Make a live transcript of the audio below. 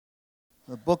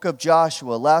The book of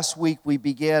Joshua. Last week we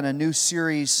began a new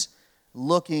series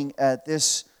looking at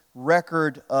this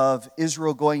record of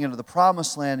Israel going into the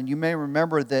Promised Land. And you may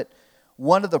remember that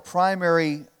one of the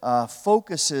primary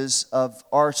focuses of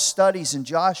our studies in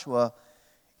Joshua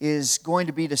is going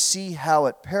to be to see how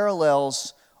it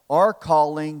parallels our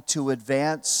calling to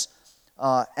advance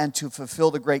and to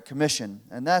fulfill the Great Commission.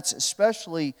 And that's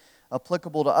especially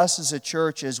applicable to us as a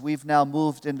church as we've now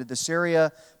moved into this area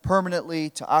permanently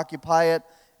to occupy it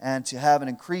and to have an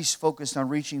increased focus on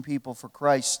reaching people for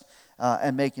Christ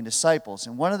and making disciples.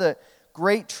 And one of the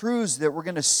great truths that we're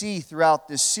going to see throughout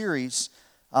this series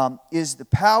is the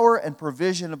power and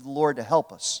provision of the Lord to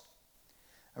help us.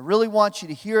 I really want you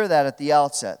to hear that at the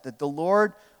outset, that the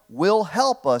Lord will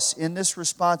help us in this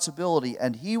responsibility,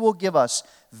 and He will give us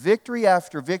victory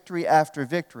after victory after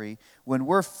victory when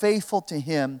we're faithful to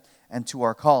Him and to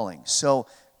our calling. So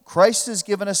Christ has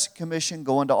given us a commission: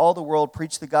 go into all the world,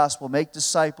 preach the gospel, make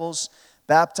disciples,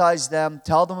 baptize them,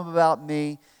 tell them about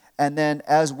me. And then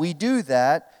as we do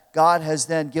that, God has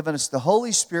then given us the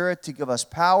Holy Spirit to give us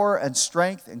power and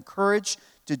strength and courage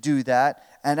to do that.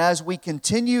 And as we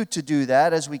continue to do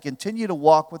that, as we continue to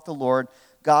walk with the Lord,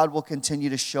 God will continue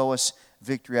to show us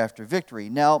victory after victory.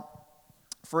 Now,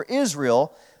 for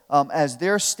Israel, as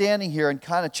they're standing here in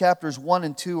kind of chapters 1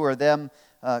 and 2 are them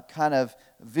kind of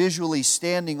visually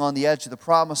standing on the edge of the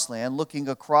Promised Land, looking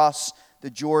across the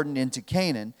Jordan into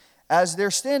Canaan. As they're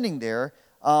standing there,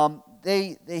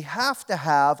 they have to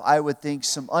have, I would think,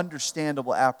 some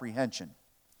understandable apprehension.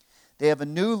 They have a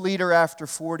new leader after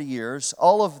 40 years.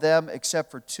 All of them, except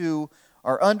for 2,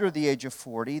 are under the age of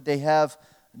 40. They have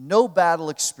no battle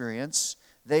experience.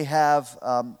 They have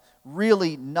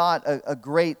really not a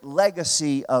great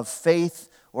legacy of faith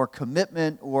or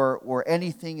commitment or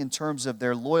anything in terms of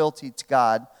their loyalty to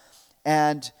God.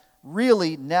 And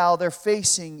really now they're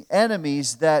facing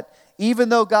enemies that, even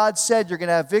though God said you're going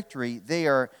to have victory, they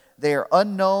are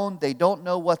unknown. They don't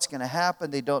know what's going to happen.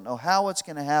 They don't know how it's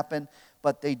going to happen.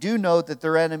 But they do know that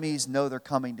their enemies know they're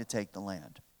coming to take the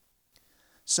land.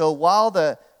 So while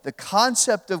the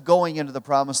concept of going into the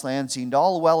Promised Land seemed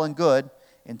all well and good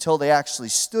until they actually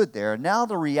stood there, now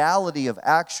the reality of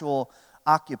actual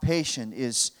occupation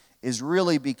is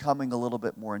really becoming a little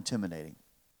bit more intimidating.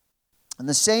 And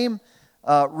the same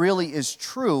really is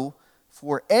true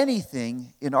for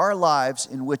anything in our lives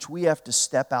in which we have to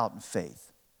step out in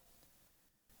faith.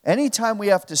 Anytime we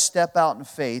have to step out in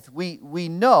faith, we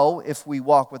know, if we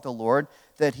walk with the Lord,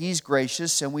 that He's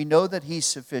gracious and we know that He's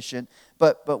sufficient.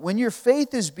 But when your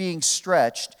faith is being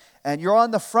stretched and you're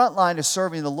on the front line of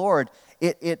serving the Lord,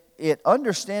 it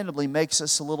understandably makes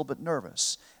us a little bit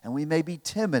nervous. And we may be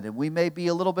timid and we may be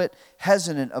a little bit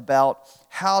hesitant about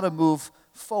how to move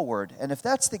forward. And if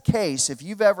that's the case, if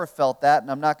you've ever felt that, and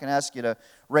I'm not going to ask you to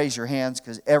raise your hands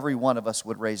because every one of us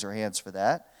would raise our hands for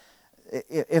that.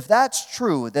 If that's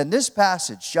true, then this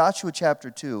passage, Joshua chapter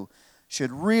 2,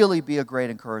 should really be a great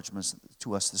encouragement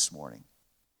to us this morning.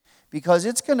 Because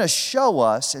it's going to show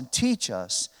us and teach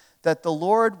us that the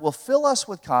Lord will fill us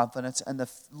with confidence and the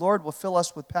Lord will fill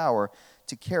us with power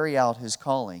to carry out His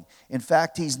calling. In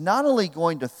fact, He's not only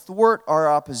going to thwart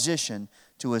our opposition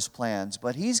to His plans,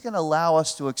 but He's going to allow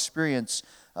us to experience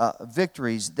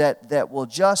victories that will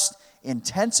just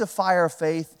intensify our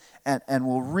faith and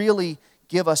will really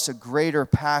give us a greater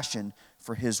passion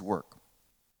for His work.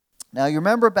 Now, you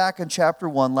remember back in chapter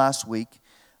 1 last week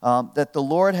that the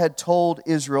Lord had told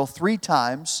Israel 3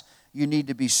 times, you need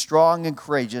to be strong and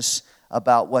courageous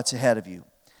about what's ahead of you.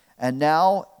 And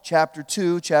now, chapter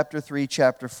 2, chapter 3,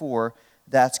 chapter 4,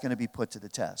 that's going to be put to the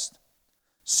test.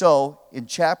 So, in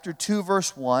chapter 2,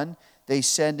 verse 1, they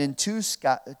send in two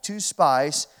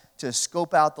spies to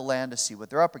scope out the land to see what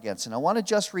they're up against. And I want to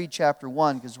just read chapter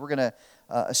 1 because we're going to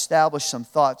establish some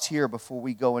thoughts here before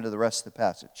we go into the rest of the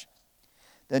passage.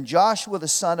 Then Joshua the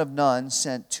son of Nun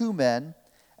sent 2 men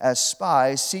as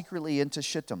spies secretly into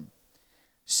Shittim,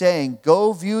 saying,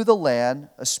 "Go view the land,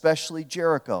 especially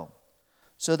Jericho."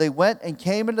 So they went and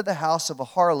came into the house of a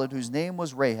harlot whose name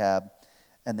was Rahab,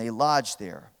 and they lodged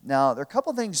there. Now, there are a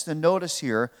couple things to notice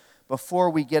here before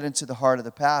we get into the heart of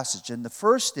the passage. And the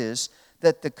first is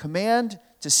that the command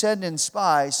to send in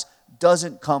spies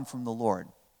doesn't come from the Lord.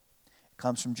 It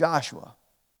comes from Joshua.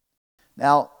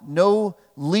 Now, no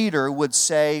leader would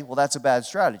say, well, that's a bad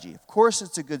strategy. Of course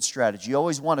it's a good strategy. You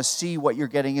always want to see what you're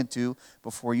getting into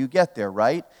before you get there,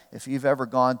 right? If you've ever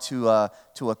gone to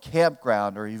a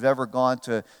campground or you've ever gone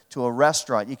to a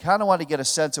restaurant, you kind of want to get a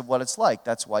sense of what it's like.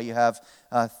 That's why you have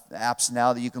apps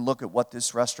now that you can look at what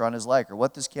this restaurant is like or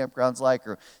what this campground's like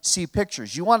or see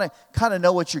pictures. You want to kind of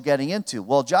know what you're getting into.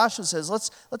 Well, Joshua says,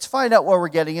 let's find out what we're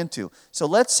getting into. So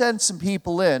let's send some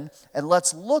people in and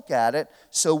let's look at it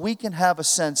so we can have a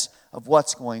sense of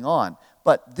what's going on.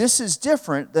 But this is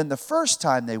different than the first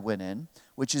time they went in,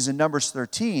 which is in Numbers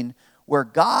 13, where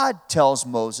God tells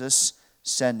Moses,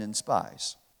 send in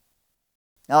spies.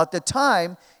 Now at the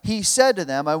time, he said to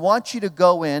them, I want you to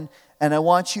go in and I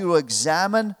want you to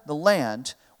examine the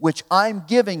land which I'm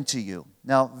giving to you.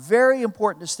 Now, very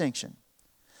important distinction.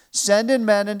 Send in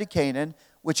men into Canaan,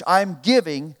 which I'm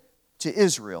giving to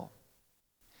Israel.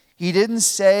 He didn't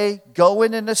say, go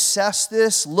in and assess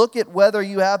this, look at whether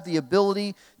you have the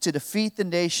ability to defeat the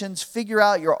nations, figure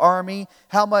out your army,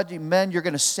 how many men you're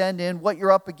going to send in, what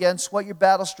you're up against, what your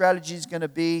battle strategy is going to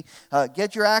be,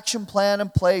 get your action plan in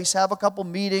place, have a couple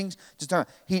meetings.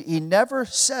 He never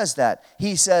says that.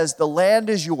 He says, the land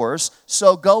is yours,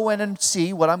 so go in and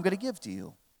see what I'm going to give to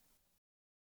you.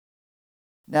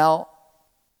 Now,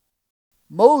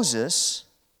 Moses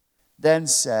then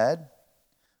said,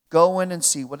 go in and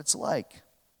see what it's like.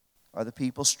 Are the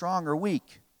people strong or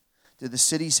weak? Do the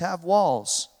cities have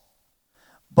walls?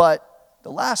 But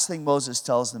the last thing Moses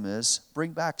tells them is,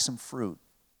 bring back some fruit.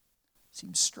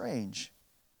 Seems strange.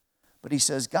 But he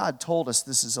says, God told us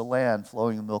this is a land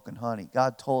flowing with milk and honey.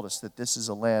 God told us that this is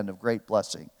a land of great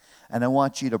blessing. And I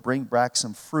want you to bring back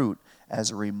some fruit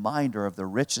as a reminder of the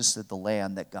richness of the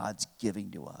land that God's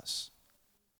giving to us.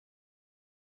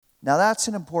 Now that's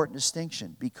an important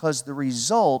distinction because the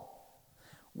result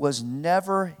was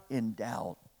never in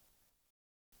doubt.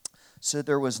 So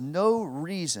there was no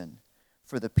reason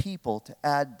for the people to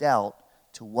add doubt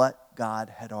to what God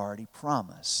had already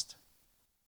promised.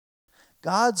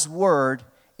 God's word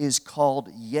is called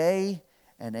yea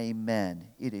and amen.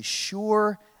 It is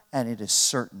sure and it is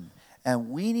certain. And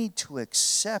we need to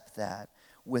accept that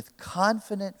with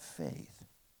confident faith.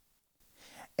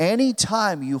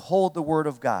 Anytime you hold the word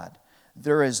of God,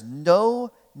 there is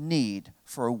no need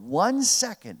for 1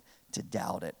 second to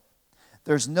doubt it.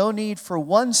 There's no need for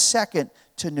 1 second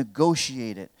to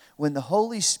negotiate it. When the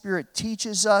Holy Spirit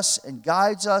teaches us and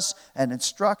guides us and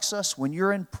instructs us, when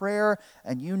you're in prayer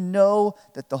and you know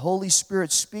that the Holy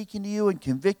Spirit's speaking to you and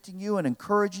convicting you and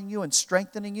encouraging you and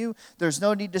strengthening you, there's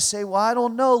no need to say, well, I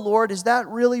don't know, Lord, is that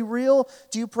really real?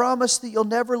 Do you promise that you'll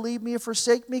never leave me or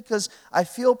forsake me? Because I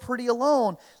feel pretty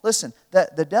alone. Listen,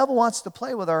 the devil wants to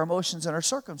play with our emotions and our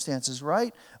circumstances,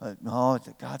 right? No,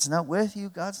 God's not with you.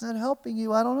 God's not helping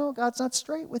you. I don't know. God's not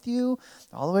straight with you.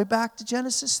 All the way back to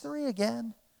Genesis 3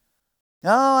 again.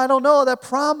 No, I don't know, that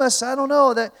promise, I don't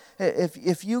know, that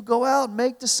if you go out and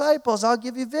make disciples, I'll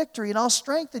give you victory and I'll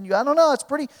strengthen you. I don't know, it's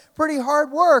pretty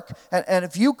hard work. And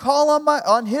if you call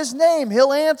on His name,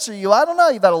 He'll answer you. I don't know,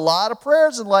 you've had a lot of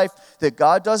prayers in life that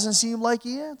God doesn't seem like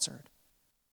He answered.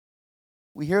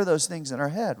 We hear those things in our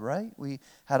head, right? We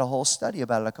had a whole study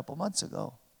about it a couple months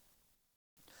ago.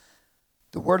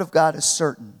 The Word of God is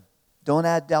certain. Don't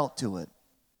add doubt to it.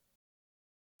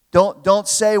 Don't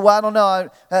say, well, I don't know,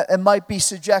 it might be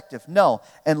subjective. No,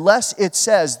 unless it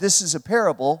says this is a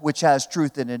parable, which has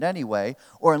truth in it anyway,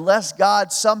 or unless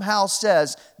God somehow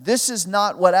says this is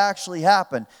not what actually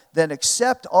happened, then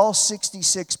accept all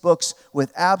 66 books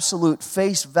with absolute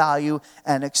face value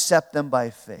and accept them by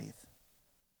faith.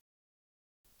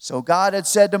 So God had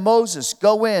said to Moses,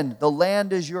 go in, the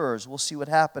land is yours. We'll see what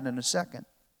happened in a second.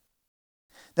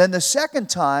 Then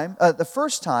the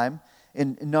first time,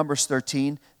 in Numbers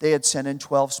 13, they had sent in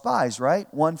 12 spies,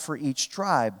 right? One for each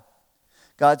tribe.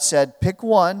 God said, pick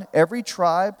one, every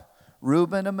tribe,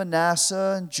 Reuben and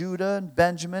Manasseh and Judah and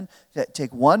Benjamin.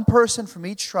 Take one person from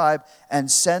each tribe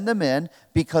and send them in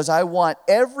because I want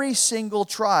every single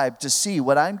tribe to see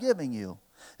what I'm giving you.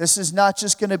 This is not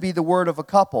just going to be the word of a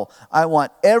couple. I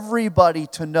want everybody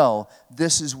to know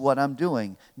this is what I'm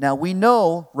doing. Now we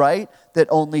know, right, that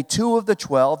only 2 of the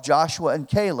 12, Joshua and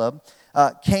Caleb,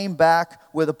 came back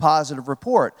with a positive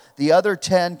report. The other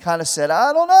 10 kind of said,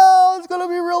 I don't know, it's going to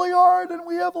be really hard and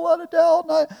we have a lot of doubt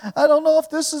and I don't know if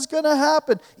this is going to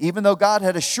happen. Even though God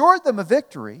had assured them a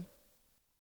victory,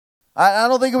 I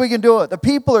don't think we can do it. The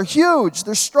people are huge.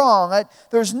 They're strong.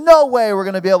 There's no way we're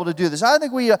going to be able to do this. I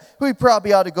think we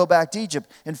probably ought to go back to Egypt.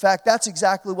 In fact, that's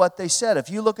exactly what they said. If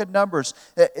you look at Numbers,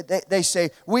 they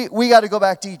say, we got to go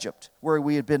back to Egypt, where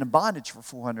we had been in bondage for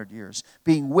 400 years,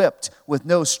 being whipped with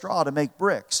no straw to make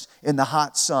bricks in the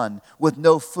hot sun, with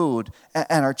no food,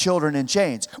 and our children in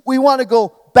chains. We want to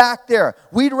go back there.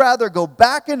 We'd rather go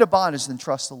back into bondage than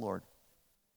trust the Lord.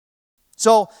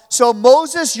 So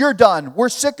Moses, you're done. We're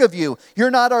sick of you.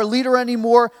 You're not our leader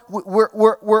anymore.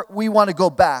 We want to go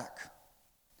back.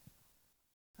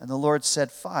 And the Lord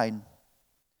said, fine.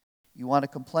 You want to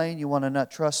complain? You want to not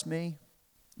trust me?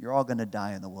 You're all going to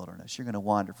die in the wilderness. You're going to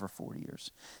wander for 40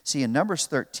 years. See, in Numbers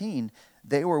 13,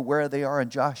 they were where they are in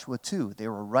Joshua 2. They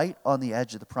were right on the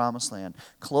edge of the promised land,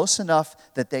 close enough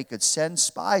that they could send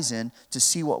spies in to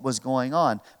see what was going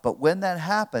on. But when that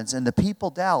happens and the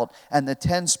people doubt and the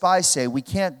 10 spies say, we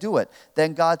can't do it,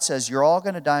 then God says, you're all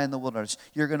going to die in the wilderness.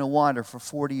 You're going to wander for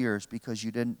 40 years because you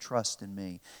didn't trust in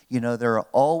me. You know, there are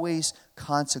always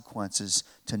consequences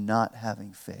to not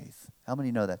having faith. How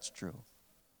many know that's true?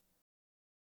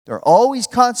 There are always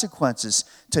consequences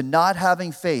to not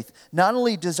having faith. Not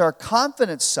only does our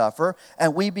confidence suffer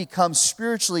and we become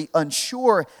spiritually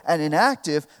unsure and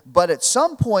inactive, but at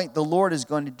some point the Lord is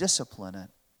going to discipline it.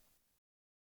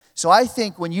 So I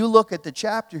think when you look at the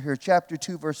chapter here, chapter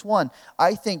 2, verse 1,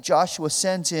 I think Joshua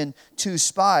sends in 2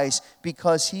 spies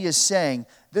because he is saying,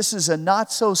 this is a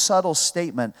not so subtle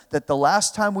statement that the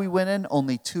last time we went in,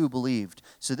 only 2 believed.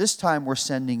 So this time we're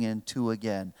sending in 2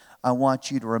 again. I want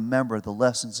you to remember the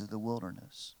lessons of the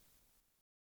wilderness.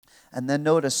 And then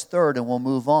notice third, and we'll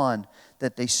move on,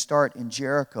 that they start in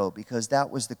Jericho because that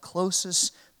was the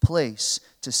closest place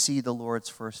to see the Lord's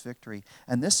first victory.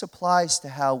 And this applies to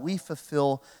how we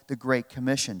fulfill the Great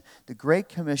Commission. The Great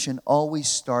Commission always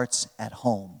starts at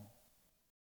home.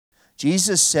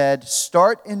 Jesus said,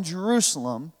 start in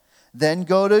Jerusalem, then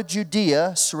go to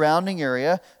Judea, surrounding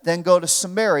area, then go to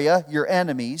Samaria, your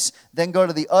enemies, then go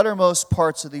to the uttermost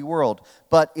parts of the world.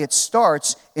 But it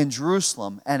starts in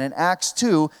Jerusalem. And in Acts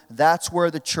 2, that's where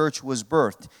the church was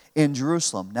birthed, in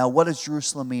Jerusalem. Now, what does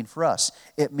Jerusalem mean for us?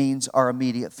 It means our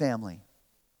immediate family.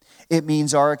 It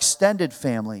means our extended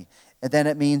family. And then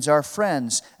it means our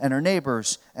friends and our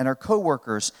neighbors and our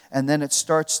coworkers. And then it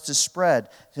starts to spread.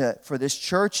 For this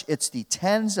church, it's the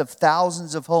tens of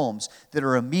thousands of homes that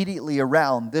are immediately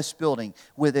around this building.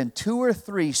 Within 2 or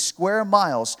 3 square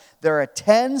miles, there are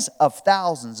tens of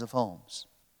thousands of homes.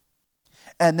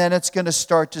 And then it's going to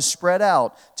start to spread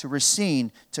out to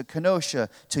Racine, to Kenosha,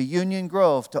 to Union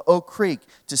Grove, to Oak Creek,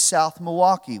 to South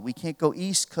Milwaukee. We can't go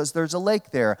east because there's a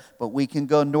lake there, but we can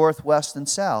go north, west, and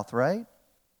south, right?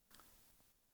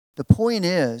 The point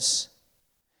is,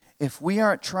 if we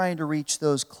aren't trying to reach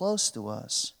those close to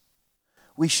us,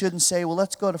 we shouldn't say, well,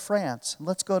 let's go to France, and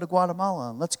let's go to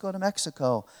Guatemala, and let's go to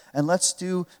Mexico, and let's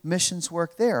do missions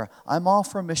work there. I'm all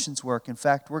for missions work. In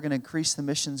fact, we're going to increase the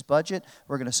missions budget.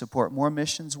 We're going to support more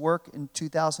missions work in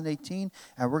 2018,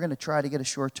 and we're going to try to get a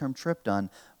short-term trip done.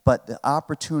 But the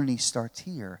opportunity starts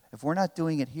here. If we're not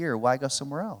doing it here, why go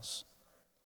somewhere else?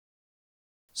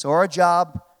 So our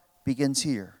job begins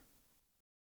here.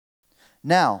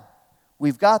 Now,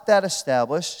 we've got that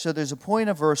established, so there's a point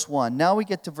of verse 1. Now we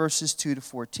get to verses 2 to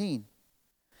 14.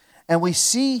 And we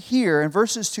see here in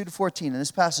verses 2 to 14, and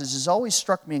this passage has always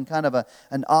struck me in kind of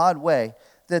an odd way,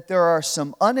 that there are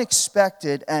some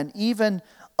unexpected and even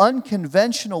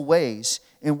unconventional ways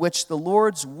in which the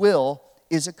Lord's will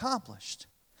is accomplished.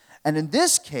 And in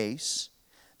this case,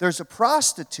 there's a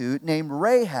prostitute named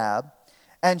Rahab,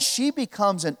 and she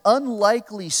becomes an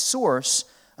unlikely source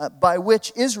by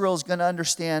which Israel is going to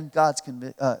understand God's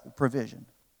provision.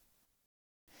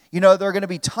 You know, there are going to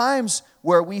be times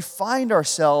where we find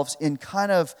ourselves in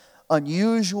kind of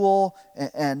unusual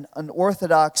and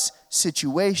unorthodox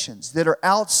situations that are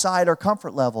outside our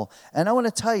comfort level. And I want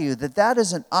to tell you that that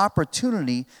is an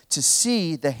opportunity to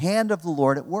see the hand of the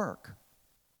Lord at work.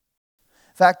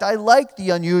 In fact, I like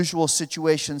the unusual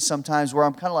situations sometimes where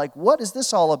I'm kind of like, what is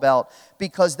this all about?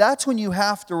 Because that's when you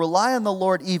have to rely on the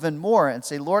Lord even more and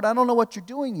say, Lord, I don't know what you're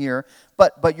doing here,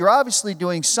 but you're obviously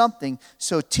doing something.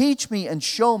 So teach me and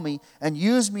show me and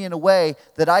use me in a way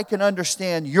that I can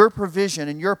understand your provision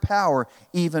and your power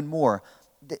even more.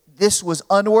 This was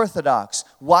unorthodox.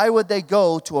 Why would they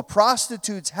go to a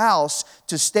prostitute's house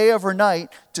to stay overnight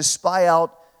to spy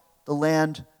out the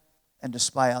land and to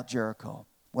spy out Jericho?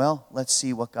 Well, let's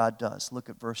see what God does. Look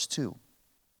at verse 2.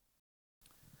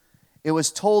 It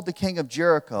was told the king of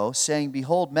Jericho, saying,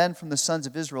 behold, men from the sons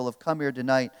of Israel have come here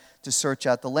tonight to search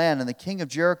out the land. And the king of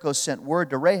Jericho sent word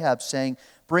to Rahab, saying,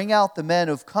 bring out the men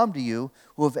who have come to you,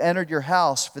 who have entered your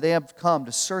house, for they have come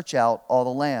to search out all the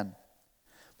land."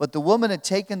 But the woman had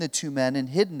taken the 2 men and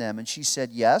hidden them, and she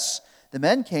said, "Yes, the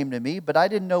men came to me, but I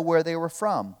didn't know where they were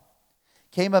from.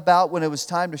 Came about when it was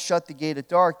time to shut the gate at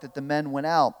dark that the men went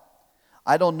out.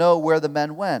 I don't know where the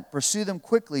men went. Pursue them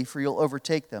quickly, for you'll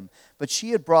overtake them." But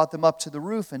she had brought them up to the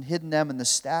roof and hidden them in the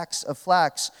stacks of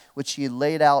flax which she had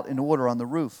laid out in order on the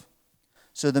roof.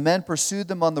 So the men pursued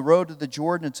them on the road to the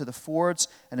Jordan and to the fords,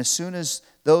 and as soon as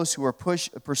those who were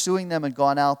pursuing them had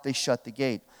gone out, they shut the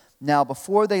gate. Now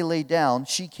before they lay down,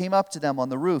 she came up to them on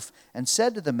the roof and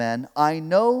said to the men, "I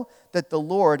know that the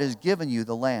Lord has given you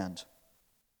the land,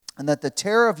 and that the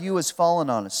terror of you has fallen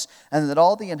on us, and that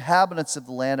all the inhabitants of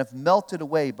the land have melted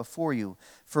away before you.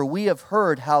 For we have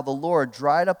heard how the Lord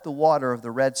dried up the water of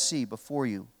the Red Sea before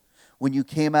you, when you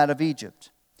came out of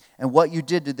Egypt, and what you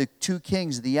did to the 2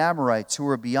 kings of the Amorites who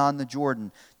were beyond the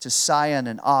Jordan, to Sihon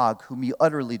and Og, whom you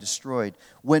utterly destroyed.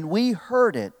 When we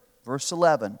heard it," verse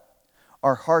 11,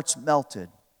 "our hearts melted,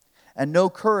 and no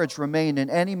courage remained in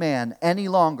any man any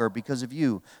longer because of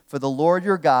you. For the Lord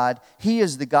your God, He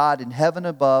is the God in heaven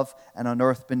above and on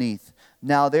earth beneath.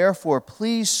 Now therefore,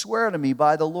 please swear to me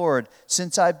by the Lord,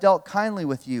 since I've dealt kindly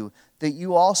with you, that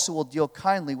you also will deal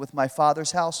kindly with my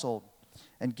father's household.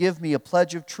 And give me a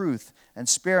pledge of truth, and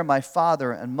spare my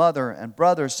father and mother and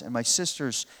brothers and my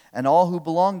sisters and all who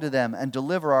belong to them, and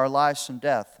deliver our lives from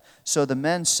death." So the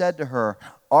men said to her,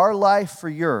 "Our life for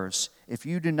yours, if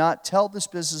you do not tell this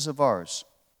business of ours.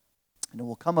 And it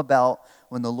will come about,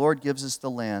 when the Lord gives us the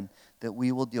land, that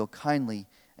we will deal kindly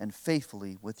and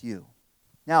faithfully with you."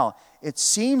 Now, it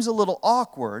seems a little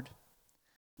awkward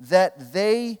that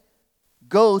they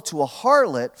go to a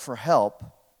harlot for help,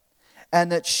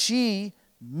 and that she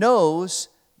knows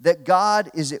that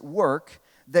God is at work,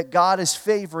 that God is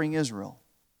favoring Israel.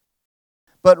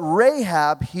 But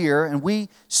Rahab here, and we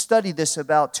studied this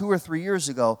about 2 or 3 years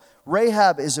ago,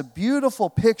 Rahab is a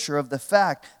beautiful picture of the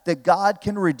fact that God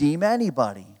can redeem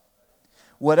anybody.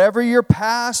 Whatever your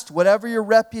past, whatever your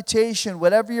reputation,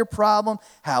 whatever your problem,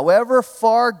 however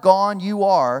far gone you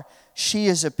are, she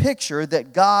is a picture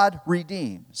that God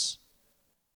redeems.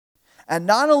 And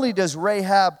not only does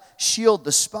Rahab shield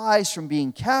the spies from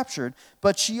being captured,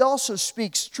 but she also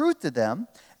speaks truth to them,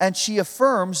 and she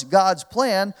affirms God's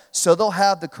plan so they'll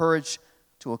have the courage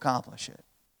to accomplish it.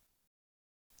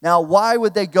 Now, why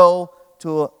would they go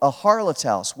to a harlot's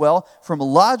house? Well, from a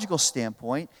logical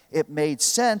standpoint, it made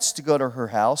sense to go to her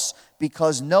house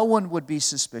because no one would be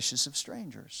suspicious of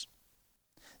strangers.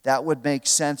 That would make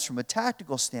sense from a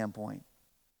tactical standpoint.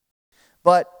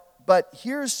 But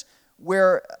here's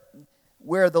where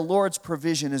the Lord's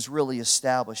provision is really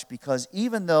established, because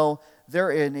even though they're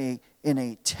in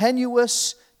a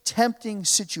tenuous, tempting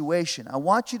situation, I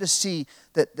want you to see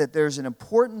that there's an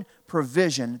important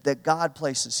provision that God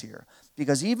places here.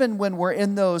 Because even when we're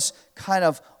in those kind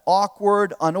of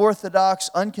awkward, unorthodox,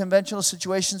 unconventional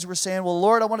situations, we're saying, "Well,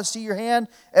 Lord, I want to see your hand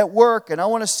at work, and I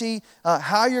want to see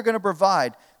how you're going to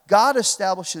provide." God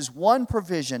establishes one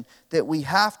provision that we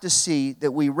have to see,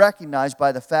 that we recognize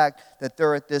by the fact that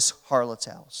they're at this harlot's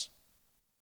house.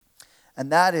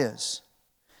 And that is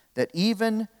that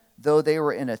even though they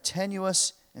were in a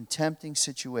tenuous and tempting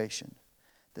situation,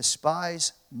 the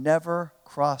spies never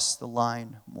crossed the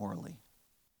line morally.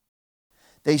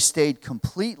 They stayed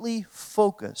completely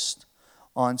focused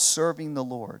on serving the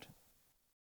Lord.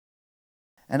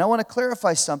 And I want to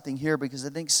clarify something here, because I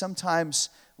think sometimes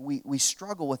we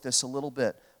struggle with this a little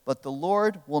bit. But the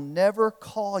Lord will never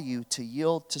call you to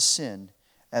yield to sin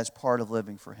as part of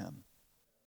living for Him.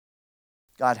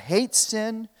 God hates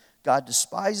sin. God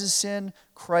despises sin.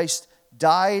 Christ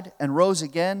died and rose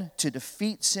again to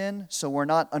defeat sin, so we're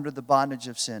not under the bondage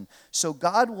of sin. So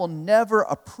God will never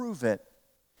approve it.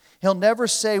 He'll never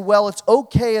say, "Well, it's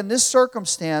okay in this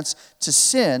circumstance to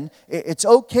sin. It's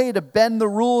okay to bend the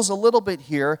rules a little bit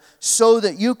here so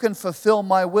that you can fulfill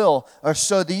my will, or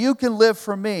so that you can live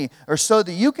for me, or so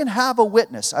that you can have a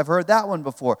witness." I've heard that one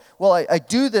before. "Well, I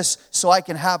do this so I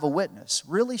can have a witness."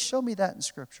 Really? Show me that in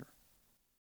Scripture.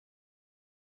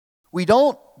 We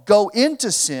don't go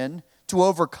into sin to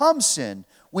overcome sin.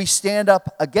 We stand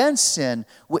up against sin.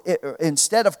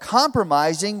 Instead of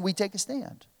compromising, we take a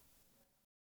stand.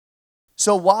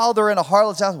 So while they're in a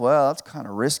harlot's house, well, that's kind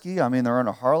of risky. I mean, they're in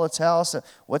a harlot's house.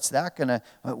 What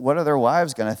are their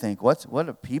wives going to think? What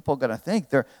are people going to think?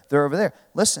 They're over there.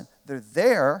 Listen, they're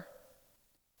there,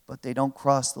 but they don't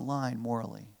cross the line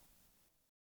morally.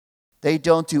 They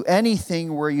don't do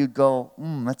anything where you go,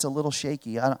 that's a little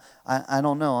shaky. I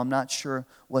don't know. I'm not sure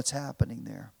what's happening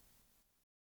there.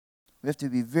 We have to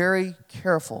be very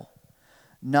careful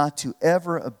not to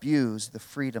ever abuse the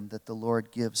freedom that the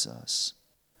Lord gives us.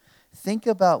 Think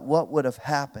about what would have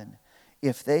happened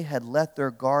if they had let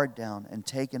their guard down and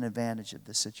taken advantage of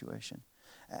this situation.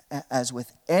 As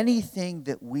with anything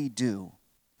that we do,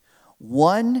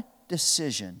 one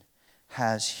decision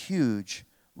has huge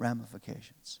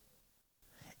ramifications.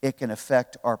 It can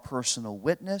affect our personal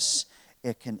witness.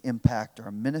 It can impact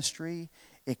our ministry.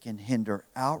 It can hinder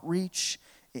outreach.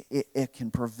 It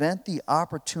can prevent the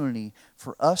opportunity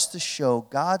for us to show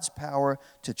God's power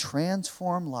to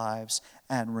transform lives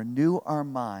and renew our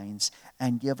minds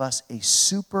and give us a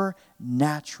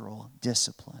supernatural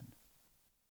discipline.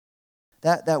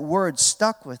 That word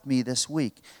stuck with me this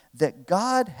week, that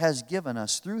God has given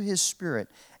us through His Spirit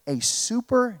a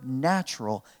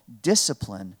supernatural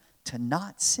discipline to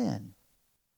not sin.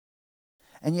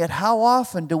 And yet how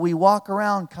often do we walk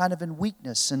around kind of in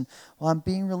weakness and, well, I'm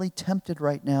being really tempted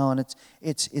right now and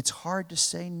it's hard to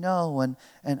say no and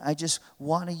I just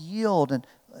want to yield. And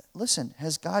listen,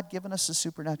 has God given us a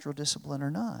supernatural discipline or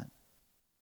not?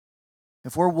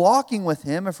 If we're walking with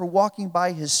Him, if we're walking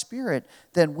by His Spirit,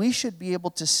 then we should be able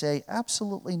to say,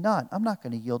 absolutely not. I'm not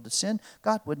going to yield to sin.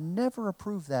 God would never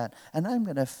approve that. And I'm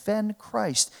going to offend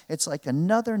Christ. It's like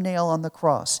another nail on the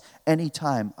cross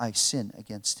anytime I sin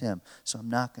against Him. So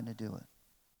I'm not going to do it.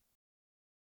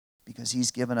 Because He's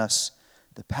given us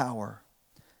the power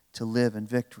to live in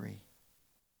victory.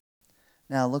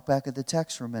 Now look back at the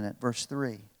text for a minute. Verse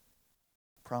 3. I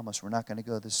promise we're not going to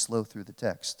go this slow through the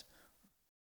text.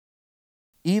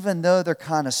 Even though they're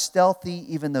kind of stealthy,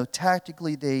 even though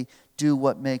tactically they do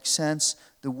what makes sense,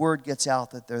 the word gets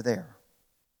out that they're there.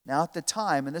 Now at the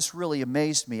time, and this really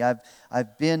amazed me,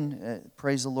 I've been,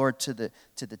 praise the Lord, to the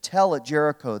tell at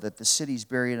Jericho that the city's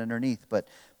buried underneath. But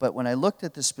when I looked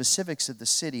at the specifics of the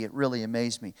city, it really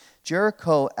amazed me.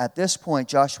 Jericho, at this point,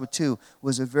 Joshua 2,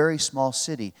 was a very small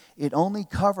city. It only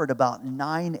covered about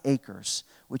 9 acres,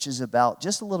 which is about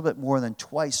just a little bit more than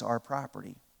twice our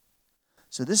property.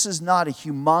 So this is not a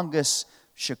humongous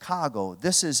Chicago.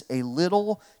 This is a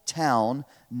little town,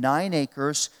 9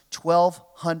 acres,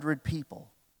 1,200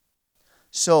 people.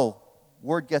 So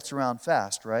word gets around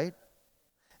fast, right?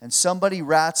 And somebody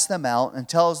rats them out and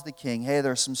tells the king, hey,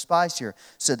 there's some spies here.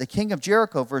 So the king of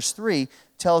Jericho, verse 3,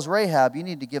 tells Rahab, you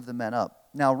need to give the men up.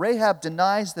 Now Rahab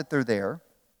denies that they're there,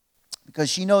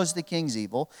 because she knows the king's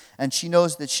evil, and she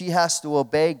knows that she has to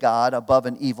obey God above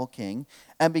an evil king,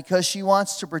 and because she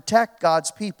wants to protect God's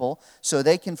people so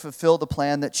they can fulfill the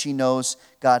plan that she knows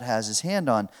God has His hand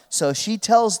on. So she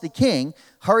tells the king,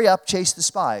 hurry up, chase the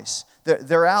spies.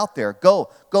 They're out there. Go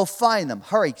find them.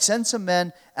 Hurry, send some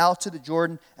men out to the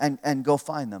Jordan and go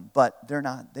find them. But they're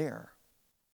not there.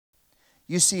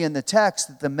 You see in the text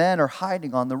that the men are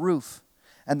hiding on the roof.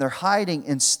 And they're hiding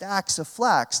in stacks of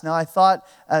flax. Now I thought,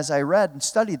 as I read and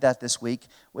studied that this week,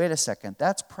 wait a second,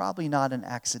 that's probably not an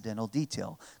accidental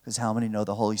detail. Because how many know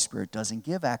the Holy Spirit doesn't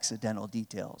give accidental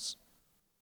details?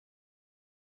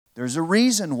 There's a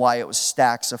reason why it was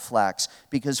stacks of flax.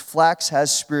 Because flax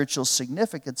has spiritual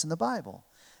significance in the Bible.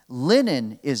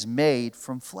 Linen is made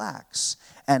from flax.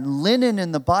 And linen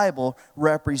in the Bible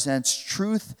represents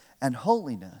truth and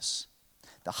holiness.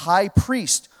 The high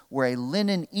priest wore a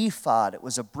linen ephod. It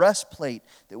was a breastplate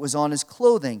that was on his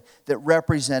clothing that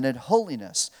represented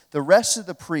holiness. The rest of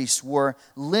the priests wore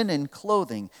linen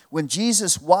clothing. When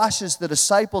Jesus washes the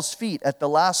disciples' feet at the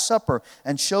Last Supper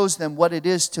and shows them what it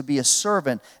is to be a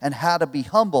servant and how to be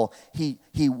humble, he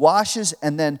washes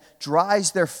and then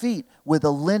dries their feet with a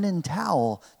linen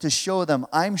towel to show them,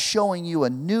 I'm showing you a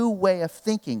new way of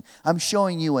thinking. I'm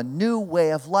showing you a new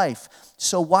way of life.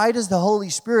 So why does the Holy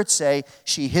Spirit say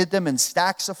she hid them in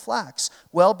stacks of flax?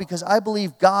 Well, because I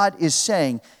believe God is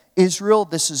saying, Israel,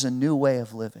 this is a new way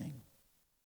of living.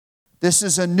 This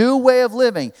is a new way of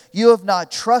living. You have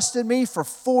not trusted me for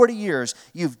 40 years.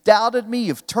 You've doubted me.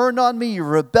 You've turned on me. You've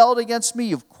rebelled against me.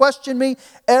 You've questioned me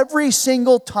every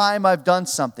single time I've done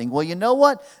something. Well, you know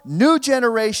what? New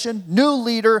generation, new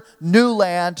leader, new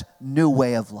land, new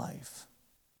way of life.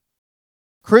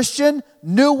 Christian,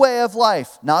 new way of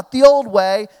life. Not the old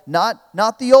way, not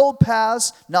the old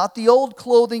paths, not the old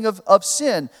clothing of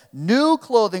sin. New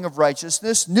clothing of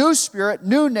righteousness, new spirit,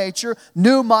 new nature,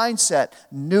 new mindset,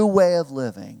 new way of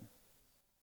living.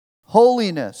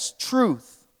 Holiness,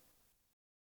 truth.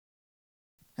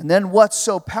 And then what's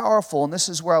so powerful, and this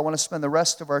is where I want to spend the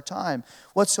rest of our time,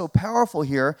 what's so powerful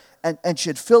here and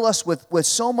should fill us with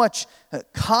so much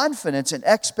confidence and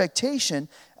expectation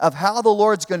of how the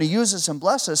Lord's going to use us and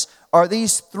bless us are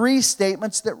these 3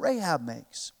 statements that Rahab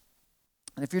makes.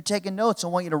 And if you're taking notes, I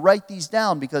want you to write these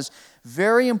down because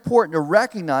very important to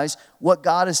recognize what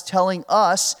God is telling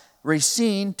us,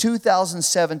 Racine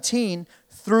 2017,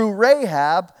 through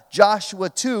Rahab, Joshua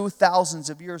 2, thousands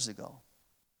of years ago.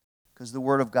 Because the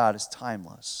Word of God is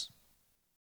timeless.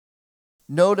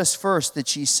 Notice first that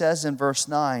she says in verse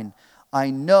 9, I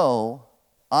know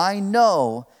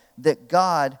that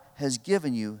God has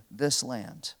given you this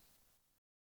land.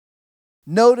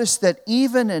 Notice that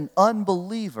even an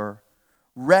unbeliever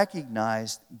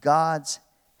recognized God's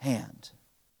hand.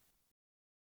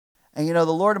 And the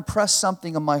Lord impressed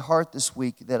something on my heart this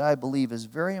week that I believe is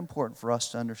very important for us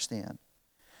to understand.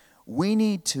 We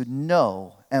need to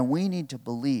know and we need to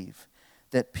believe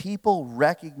that people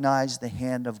recognize the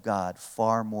hand of God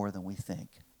far more than we think.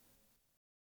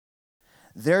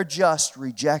 They're just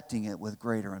rejecting it with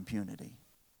greater impunity.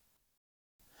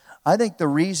 I think the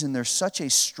reason there's such a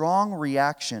strong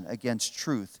reaction against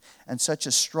truth and such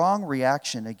a strong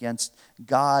reaction against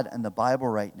God and the Bible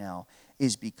right now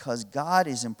is because God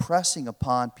is impressing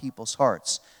upon people's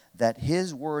hearts that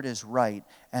His Word is right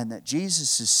and that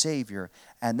Jesus is Savior,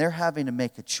 and they're having to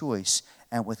make a choice,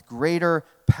 and with greater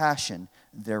passion,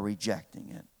 they're rejecting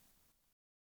it.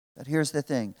 But here's the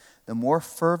thing. The more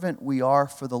fervent we are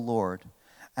for the Lord,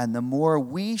 and the more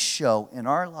we show in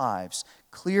our lives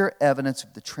clear evidence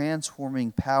of the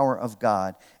transforming power of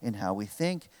God in how we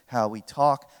think, how we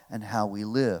talk, and how we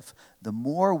live, the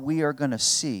more we are going to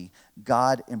see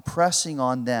God impressing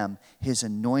on them His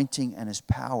anointing and His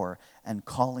power and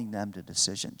calling them to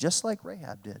decision, just like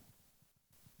Rahab did.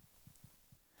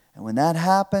 And when that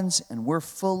happens and we're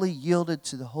fully yielded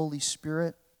to the Holy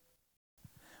Spirit,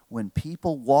 when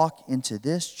people walk into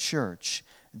this church,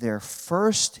 their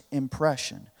first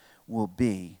impression will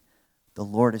be, the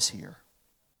Lord is here.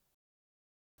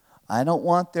 I don't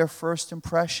want their first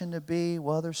impression to be,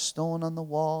 well, there's stone on the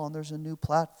wall and there's a new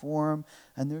platform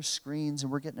and there's screens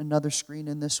and we're getting another screen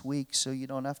in this week so you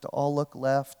don't have to all look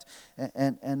left.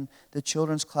 And the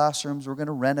children's classrooms, we're going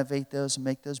to renovate those and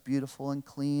make those beautiful and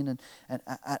clean. And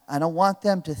I don't want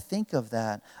them to think of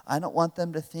that. I don't want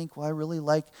them to think, well, I really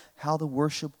like how the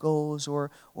worship goes,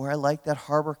 or I like that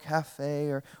Harbor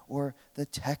Cafe, or the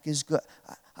tech is good.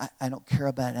 I don't care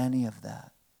about any of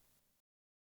that.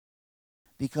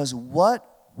 Because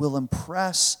what will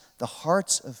impress the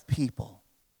hearts of people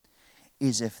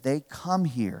is if they come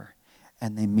here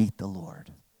and they meet the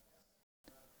Lord.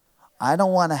 I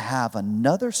don't want to have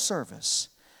another service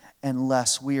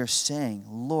unless we are saying,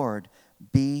 Lord,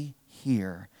 be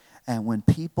here. And when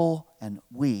people and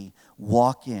we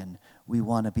walk in, we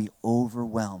want to be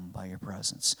overwhelmed by your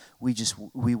presence.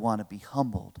 We want to be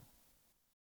humbled.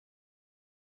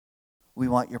 We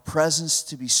want your presence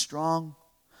to be strong.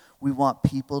 We want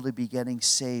people to be getting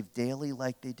saved daily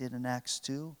like they did in Acts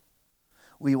 2.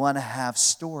 We want to have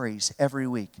stories every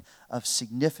week of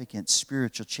significant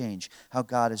spiritual change, how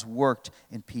God has worked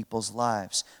in people's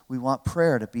lives. We want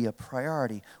prayer to be a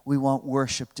priority. We want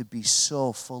worship to be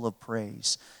so full of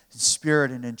praise, in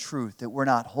spirit and in truth, that we're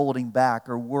not holding back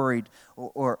or worried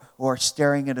or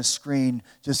staring at a screen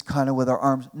just kind of with our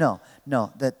arms. No,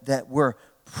 that we're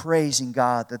praising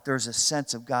God, that there's a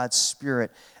sense of God's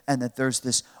Spirit, and that there's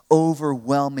this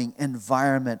overwhelming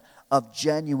environment of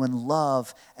genuine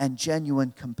love and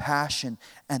genuine compassion,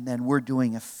 and then we're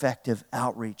doing effective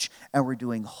outreach, and we're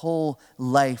doing whole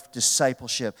life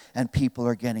discipleship, and people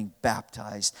are getting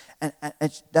baptized, and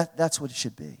that's what it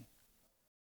should be.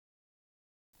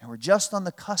 And we're just on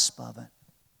the cusp of it.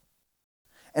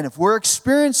 And if we're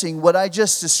experiencing what I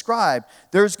just described,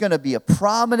 there's going to be a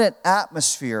prominent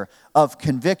atmosphere of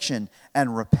conviction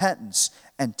and repentance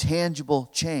and tangible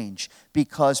change,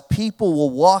 because people will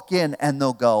walk in and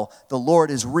they'll go, the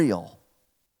Lord is real.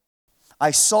 I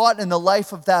saw it in the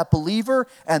life of that believer,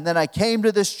 and then I came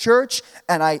to this church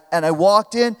and I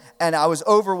walked in and I was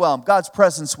overwhelmed. God's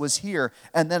presence was here,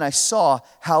 and then I saw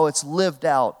how it's lived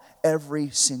out every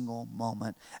single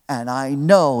moment. And I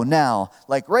know now,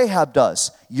 like Rahab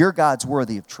does, your God's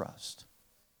worthy of trust.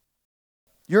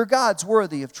 Your God's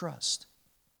worthy of trust.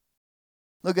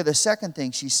 Look at the second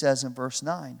thing she says in verse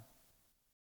 9.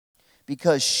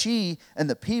 Because she and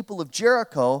the people of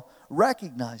Jericho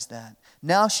recognized that.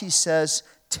 Now she says,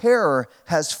 terror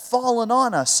has fallen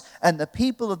on us, and the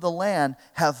people of the land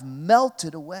have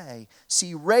melted away.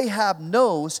 See, Rahab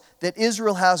knows that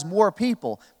Israel has more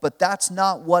people, but that's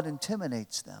not what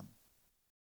intimidates them.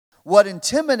 What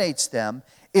intimidates them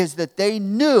is that they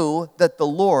knew that the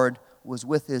Lord was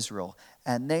with Israel,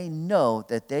 and they know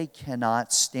that they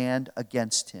cannot stand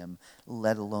against him,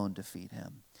 let alone defeat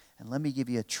him. And let me give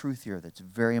you a truth here that's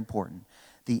very important.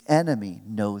 The enemy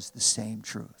knows the same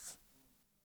truth.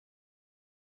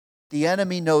 The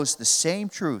enemy knows the same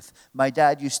truth. My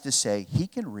dad used to say, he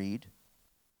can read.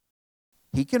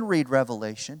 He can read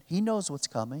Revelation. He knows what's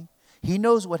coming. He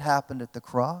knows what happened at the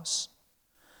cross.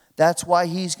 That's why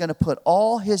he's going to put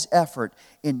all his effort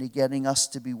into getting us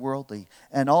to be worldly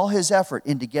and all his effort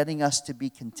into getting us to be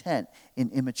content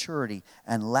in immaturity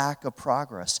and lack of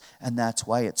progress. And that's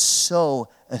why it's so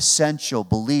essential,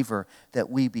 believer,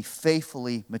 that we be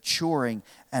faithfully maturing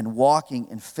and walking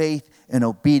in faith and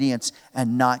obedience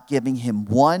and not giving him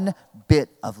one bit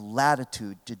of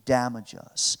latitude to damage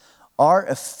us. Our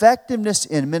effectiveness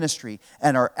in ministry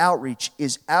and our outreach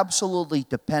is absolutely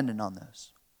dependent on this.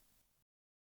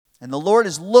 And the Lord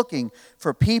is looking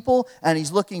for people, and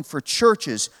he's looking for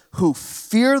churches who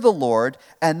fear the Lord,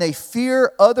 and they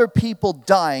fear other people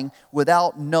dying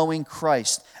without knowing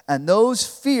Christ. And those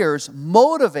fears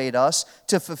motivate us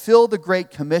to fulfill the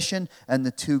Great Commission and the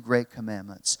 2 great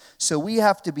commandments. So we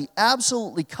have to be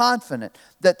absolutely confident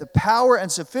that the power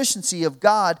and sufficiency of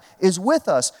God is with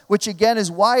us, which again is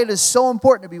why it is so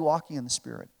important to be walking in the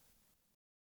Spirit.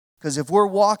 Because if we're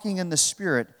walking in the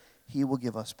Spirit, he will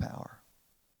give us power.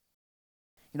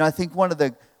 You know, I think one of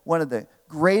the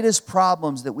greatest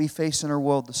problems that we face in our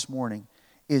world this morning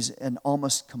is an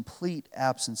almost complete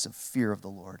absence of fear of the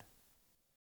Lord.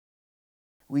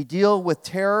 We deal with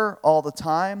terror all the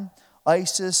time,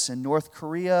 ISIS and North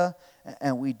Korea,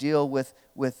 and we deal with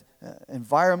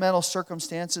environmental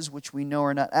circumstances which we know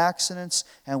are not accidents,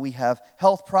 and we have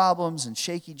health problems and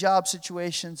shaky job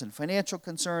situations and financial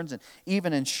concerns and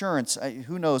even insurance.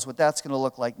 Who knows what that's going to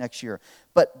look like next year.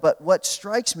 But what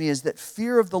strikes me is that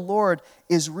fear of the Lord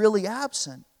is really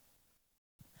absent.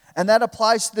 And that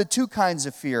applies to the 2 kinds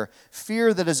of fear.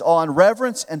 Fear that is awe and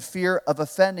reverence and fear of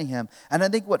offending him. And I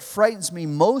think what frightens me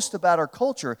most about our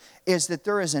culture is that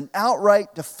there is an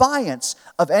outright defiance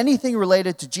of anything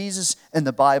related to Jesus and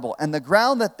the Bible. And the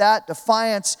ground that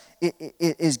defiance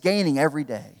is gaining every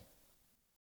day.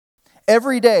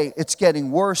 Every day it's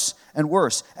getting worse and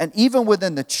worse. And even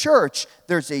within the church,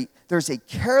 there's a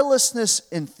carelessness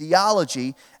in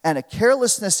theology and a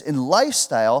carelessness in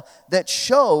lifestyle that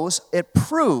shows, it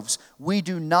proves, we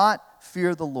do not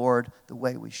fear the Lord the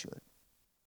way we should.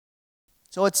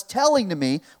 So it's telling to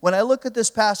me, when I look at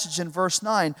this passage in verse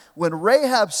 9, when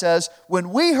Rahab says, when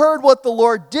we heard what the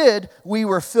Lord did, we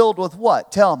were filled with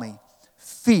what? Tell me.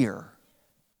 Fear.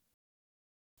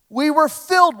 We were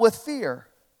filled with fear.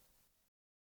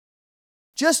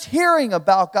 Just hearing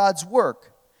about God's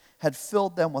work had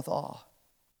filled them with awe.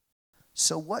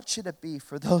 So what should it be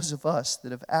for those of us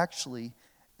that have actually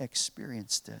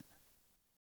experienced it?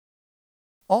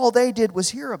 All they did was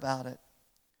hear about it.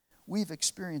 We've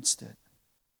experienced it.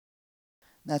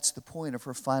 That's the point of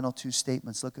her final 2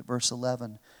 statements. Look at verse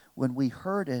 11. When we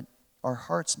heard it, our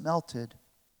hearts melted,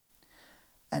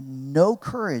 and no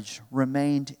courage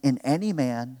remained in any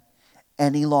man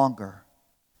any longer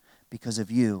because of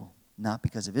you, not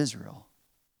because of Israel,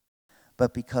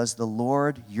 but because the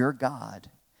Lord your God,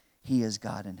 he is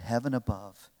God in heaven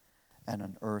above and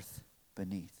on earth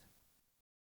beneath.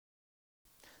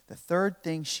 The third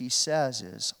thing she says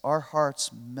is, our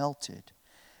hearts melted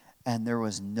and there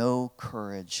was no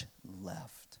courage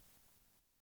left.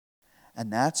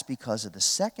 And that's because of the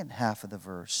second half of the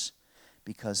verse,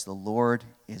 because the Lord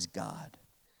is God.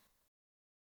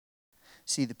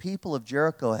 See, the people of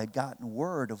Jericho had gotten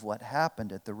word of what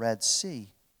happened at the Red Sea,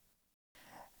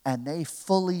 and they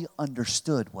fully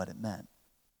understood what it meant.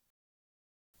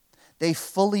 They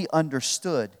fully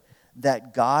understood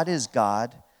that God is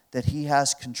God, that he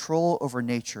has control over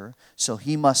nature, so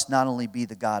he must not only be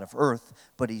the God of earth,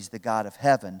 but he's the God of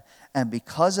heaven. And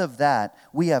because of that,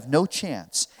 we have no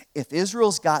chance. If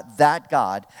Israel's got that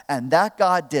God, and that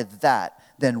God did that,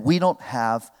 then we don't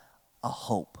have a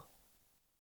hope.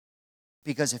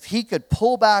 Because if he could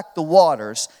pull back the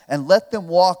waters and let them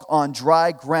walk on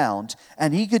dry ground,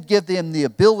 and he could give them the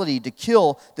ability to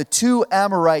kill the 2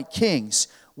 Amorite kings,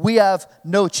 we have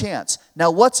no chance.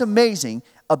 Now, what's amazing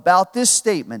about this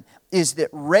statement is that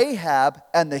Rahab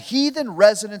and the heathen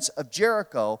residents of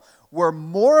Jericho were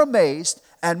more amazed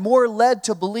and more led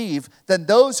to believe than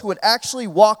those who had actually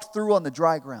walked through on the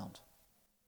dry ground.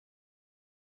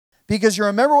 Because you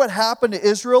remember what happened to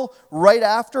Israel right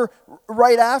after?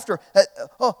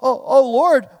 Oh,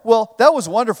 Lord, well, that was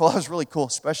wonderful. That was really cool.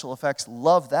 Special effects,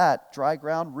 love that. Dry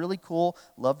ground, really cool.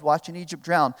 Loved watching Egypt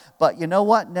drown. But you know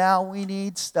what? Now we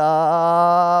need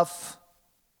stuff.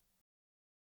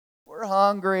 We're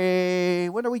hungry.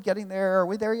 When are we getting there? Are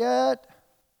we there yet?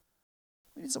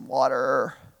 We need some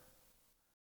water.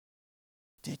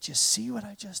 Did you see what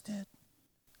I just did?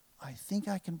 I think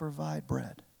I can provide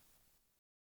bread.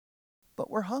 But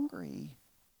we're hungry.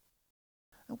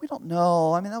 And we don't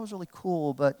know. I mean, that was really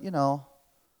cool, but,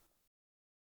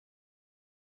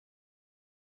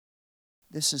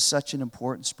 this is such an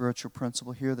important spiritual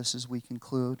principle here. This as we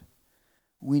conclude.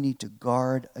 we need to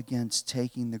guard against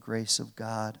taking the grace of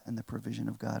God and the provision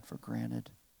of God for granted.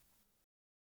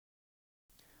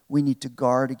 We need to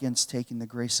guard against taking the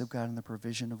grace of God and the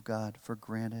provision of God for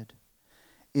granted.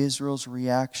 Israel's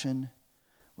reaction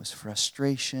was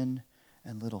frustration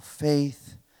and little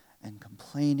faith and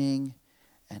complaining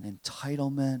and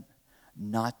entitlement,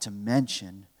 not to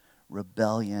mention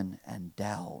rebellion and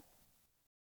doubt.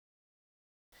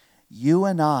 You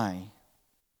and I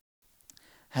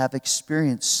have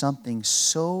experienced something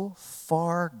so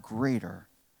far greater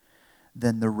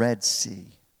than the Red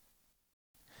Sea.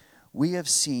 We have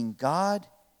seen God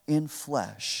in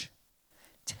flesh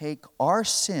take our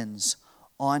sins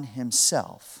on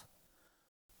himself,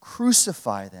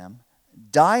 crucify them,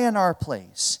 die in our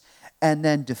place, and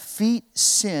then defeat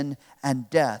sin and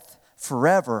death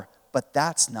forever. But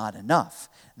that's not enough.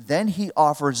 Then he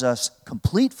offers us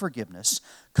complete forgiveness,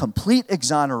 complete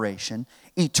exoneration,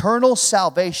 eternal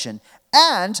salvation,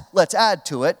 and, let's add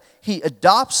to it, he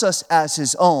adopts us as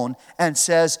his own and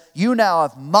says, you now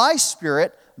have my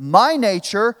spirit, my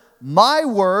nature, my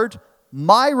word,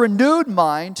 my renewed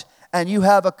mind, and you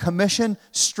have a commission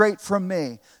straight from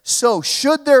me. So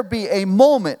should there be a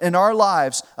moment in our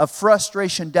lives of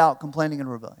frustration, doubt, complaining,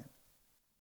 and rebellion,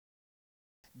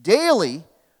 daily,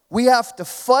 we have to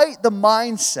fight the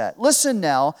mindset, listen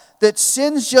now, that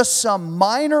sin's just some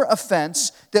minor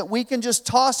offense that we can just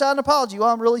toss out an apology. Well,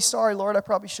 I'm really sorry, Lord. I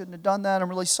probably shouldn't have done that. I'm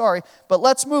really sorry. But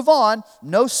let's move on.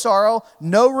 No sorrow,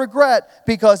 no regret,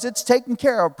 because it's taken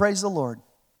care of. Praise the Lord.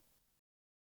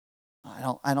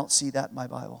 I don't see that in my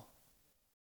Bible.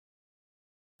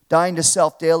 Dying to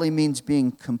self daily means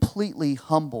being completely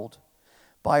humbled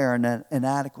by our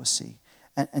inadequacy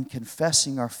and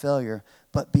confessing our failure,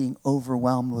 but being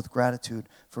overwhelmed with gratitude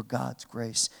for God's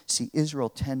grace. See, Israel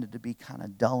tended to be kind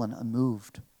of dull and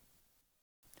unmoved.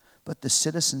 But the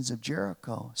citizens of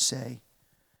Jericho say,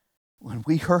 when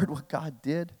we heard what God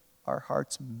did, our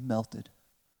hearts melted.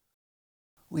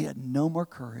 We had no more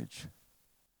courage.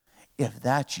 If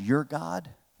that's your God,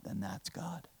 then that's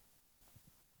God.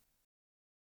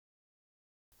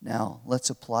 Now, let's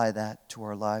apply that to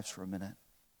our lives for a minute.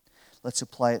 Let's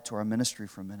apply it to our ministry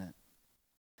for a minute.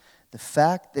 The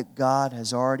fact that God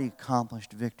has already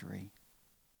accomplished victory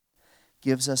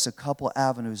gives us a couple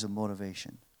avenues of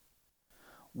motivation.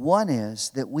 One is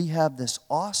that we have this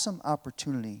awesome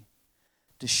opportunity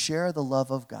to share the love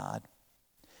of God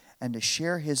and to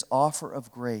share his offer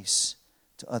of grace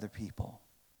to other people.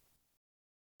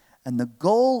 And the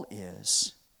goal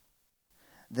is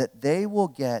that they will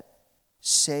get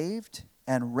saved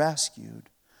and rescued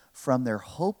from their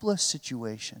hopeless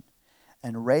situation.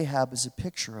 And Rahab is a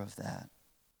picture of that.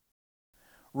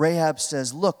 Rahab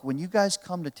says, look, when you guys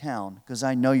come to town, because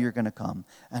I know you're going to come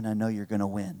and I know you're going to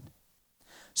win.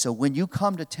 So when you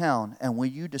come to town and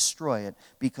when you destroy it,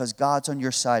 because God's on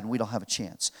your side and we don't have a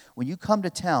chance. When you come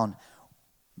to town,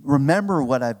 remember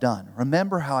what I've done.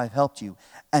 Remember how I've helped you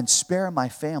and spare my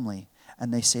family.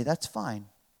 And they say, that's fine.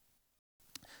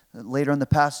 Later in the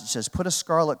passage it says, put a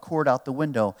scarlet cord out the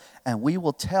window, and we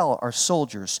will tell our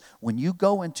soldiers, when you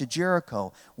go into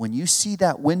Jericho, when you see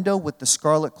that window with the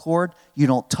scarlet cord, you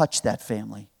don't touch that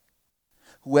family.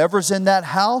 Whoever's in that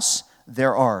house,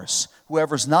 they're ours.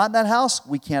 Whoever's not in that house,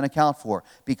 we can't account for,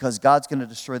 because God's going to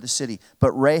destroy the city.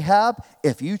 But Rahab,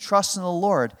 if you trust in the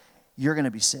Lord, you're going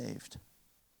to be saved.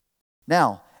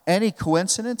 Now, any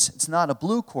coincidence? It's not a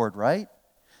blue cord, right?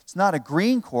 It's not a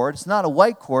green cord. It's not a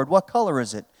white cord. What color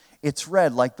is it? It's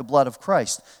red, like the blood of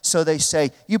Christ. So they say,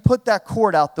 you put that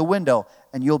cord out the window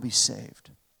and you'll be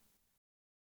saved.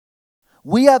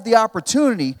 We have the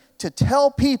opportunity to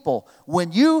tell people,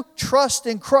 when you trust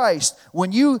in Christ,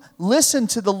 when you listen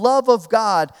to the love of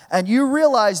God, and you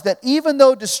realize that even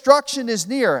though destruction is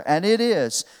near, and it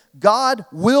is, God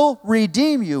will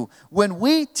redeem you. When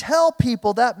we tell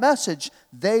people that message,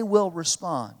 they will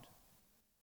respond.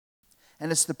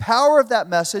 And it's the power of that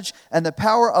message and the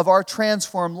power of our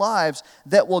transformed lives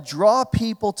that will draw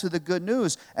people to the good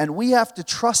news. And we have to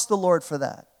trust the Lord for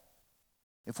that.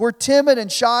 If we're timid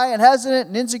and shy and hesitant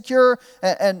and insecure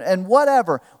and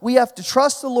whatever, we have to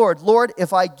trust the Lord. Lord,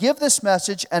 if I give this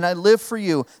message and I live for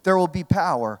you, there will be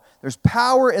power. There's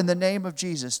power in the name of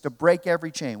Jesus to break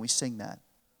every chain. We sing that.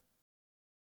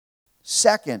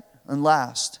 Second and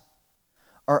last,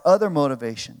 our other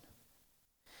motivation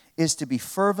is to be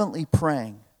fervently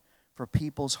praying for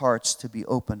people's hearts to be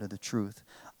open to the truth.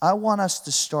 I want us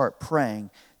to start praying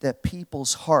that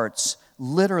people's hearts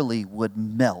literally would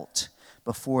melt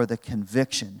before the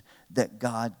conviction that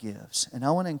God gives. And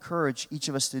I want to encourage each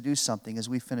of us to do something as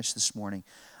we finish this morning.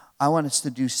 I want us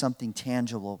to do something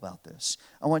tangible about this.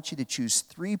 I want you to choose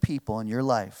 3 people in your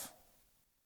life.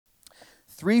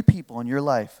 3 people in your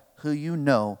life who you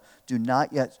know do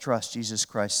not yet trust Jesus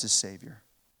Christ as Savior.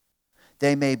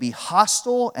 They may be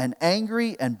hostile and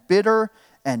angry and bitter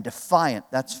and defiant.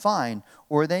 That's fine.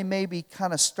 Or they may be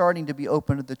kind of starting to be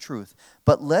open to the truth.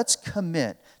 But let's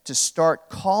commit to start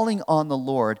calling on the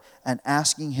Lord and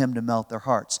asking Him to melt their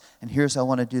hearts. And here's how I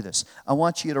want to do this. I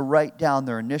want you to write down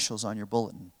their initials on your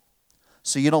bulletin,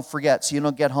 so you don't forget, so you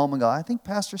don't get home and go, I think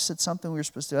Pastor said something we were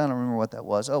supposed to do. I don't remember what that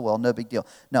was. Oh, well, no big deal.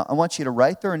 No, I want you to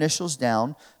write their initials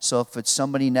down. So if it's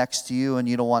somebody next to you and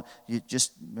you don't want, you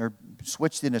just or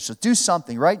switch the initials. Do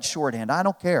something. Write shorthand. I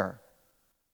don't care.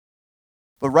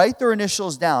 But write their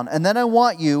initials down. And then I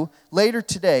want you, later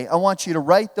today, I want you to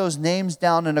write those names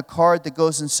down in a card that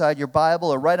goes inside your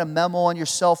Bible, or write a memo on your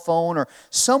cell phone, or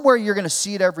somewhere you're going to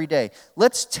see it every day.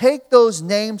 Let's take those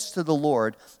names to the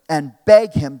Lord and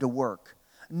beg Him to work.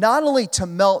 Not only to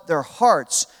melt their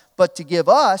hearts, but to give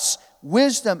us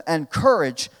wisdom and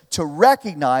courage to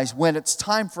recognize when it's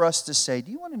time for us to say,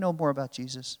 do you want to know more about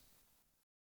Jesus?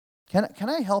 Can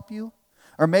I help you?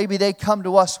 Or maybe they come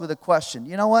to us with a question.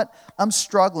 You know what? I'm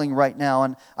struggling right now,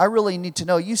 and I really need to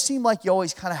know. You seem like you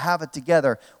always kind of have it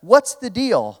together. What's the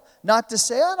deal? Not to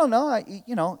say, I don't know, I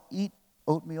eat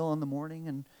oatmeal in the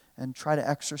morning and try to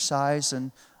exercise,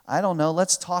 and I don't know,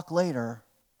 let's talk later.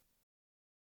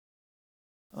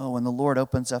 Oh, when the Lord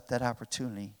opens up that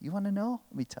opportunity, you want to know?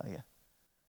 Let me tell you.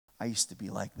 I used to be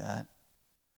like that.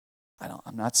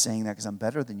 I'm not saying that because I'm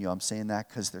better than you. I'm saying that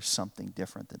because there's something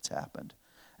different that's happened.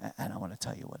 And I want to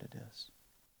tell you what it is.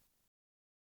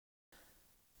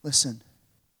 Listen,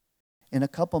 in a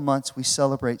couple months, we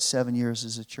celebrate 7 years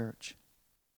as a church.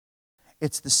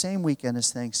 It's the same weekend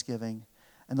as Thanksgiving.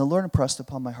 And the Lord impressed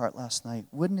upon my heart last night,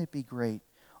 wouldn't it be great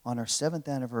on our 7th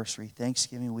anniversary,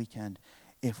 Thanksgiving weekend,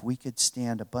 if we could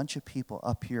stand a bunch of people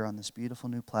up here on this beautiful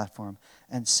new platform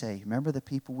and say, remember the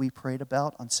people we prayed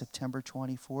about on September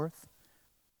 24th?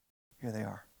 Here they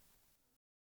are.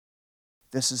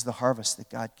 This is the harvest that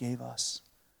God gave us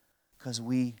because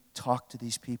we talked to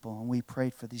these people and we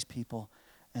prayed for these people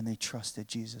and they trusted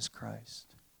Jesus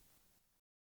Christ.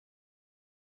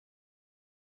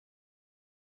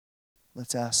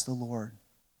 Let's ask the Lord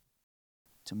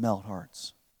to melt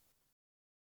hearts.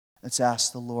 Let's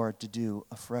ask the Lord to do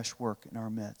a fresh work in our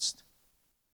midst.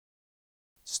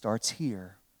 It starts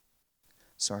here.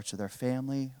 Starts with our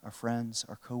family, our friends,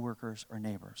 our coworkers, our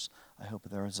neighbors. I hope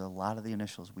there is a lot of the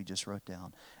initials we just wrote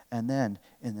down. And then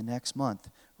in the next month,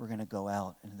 we're going to go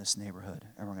out into this neighborhood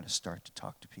and we're going to start to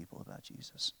talk to people about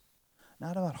Jesus.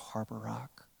 Not about Harbor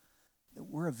Rock.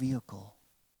 We're a vehicle.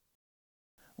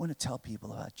 We want to tell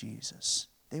people about Jesus.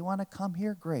 They want to come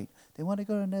here, great. They want to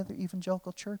go to another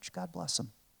evangelical church, God bless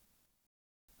them.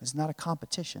 It's not a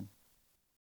competition.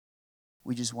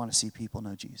 We just want to see people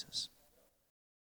know Jesus.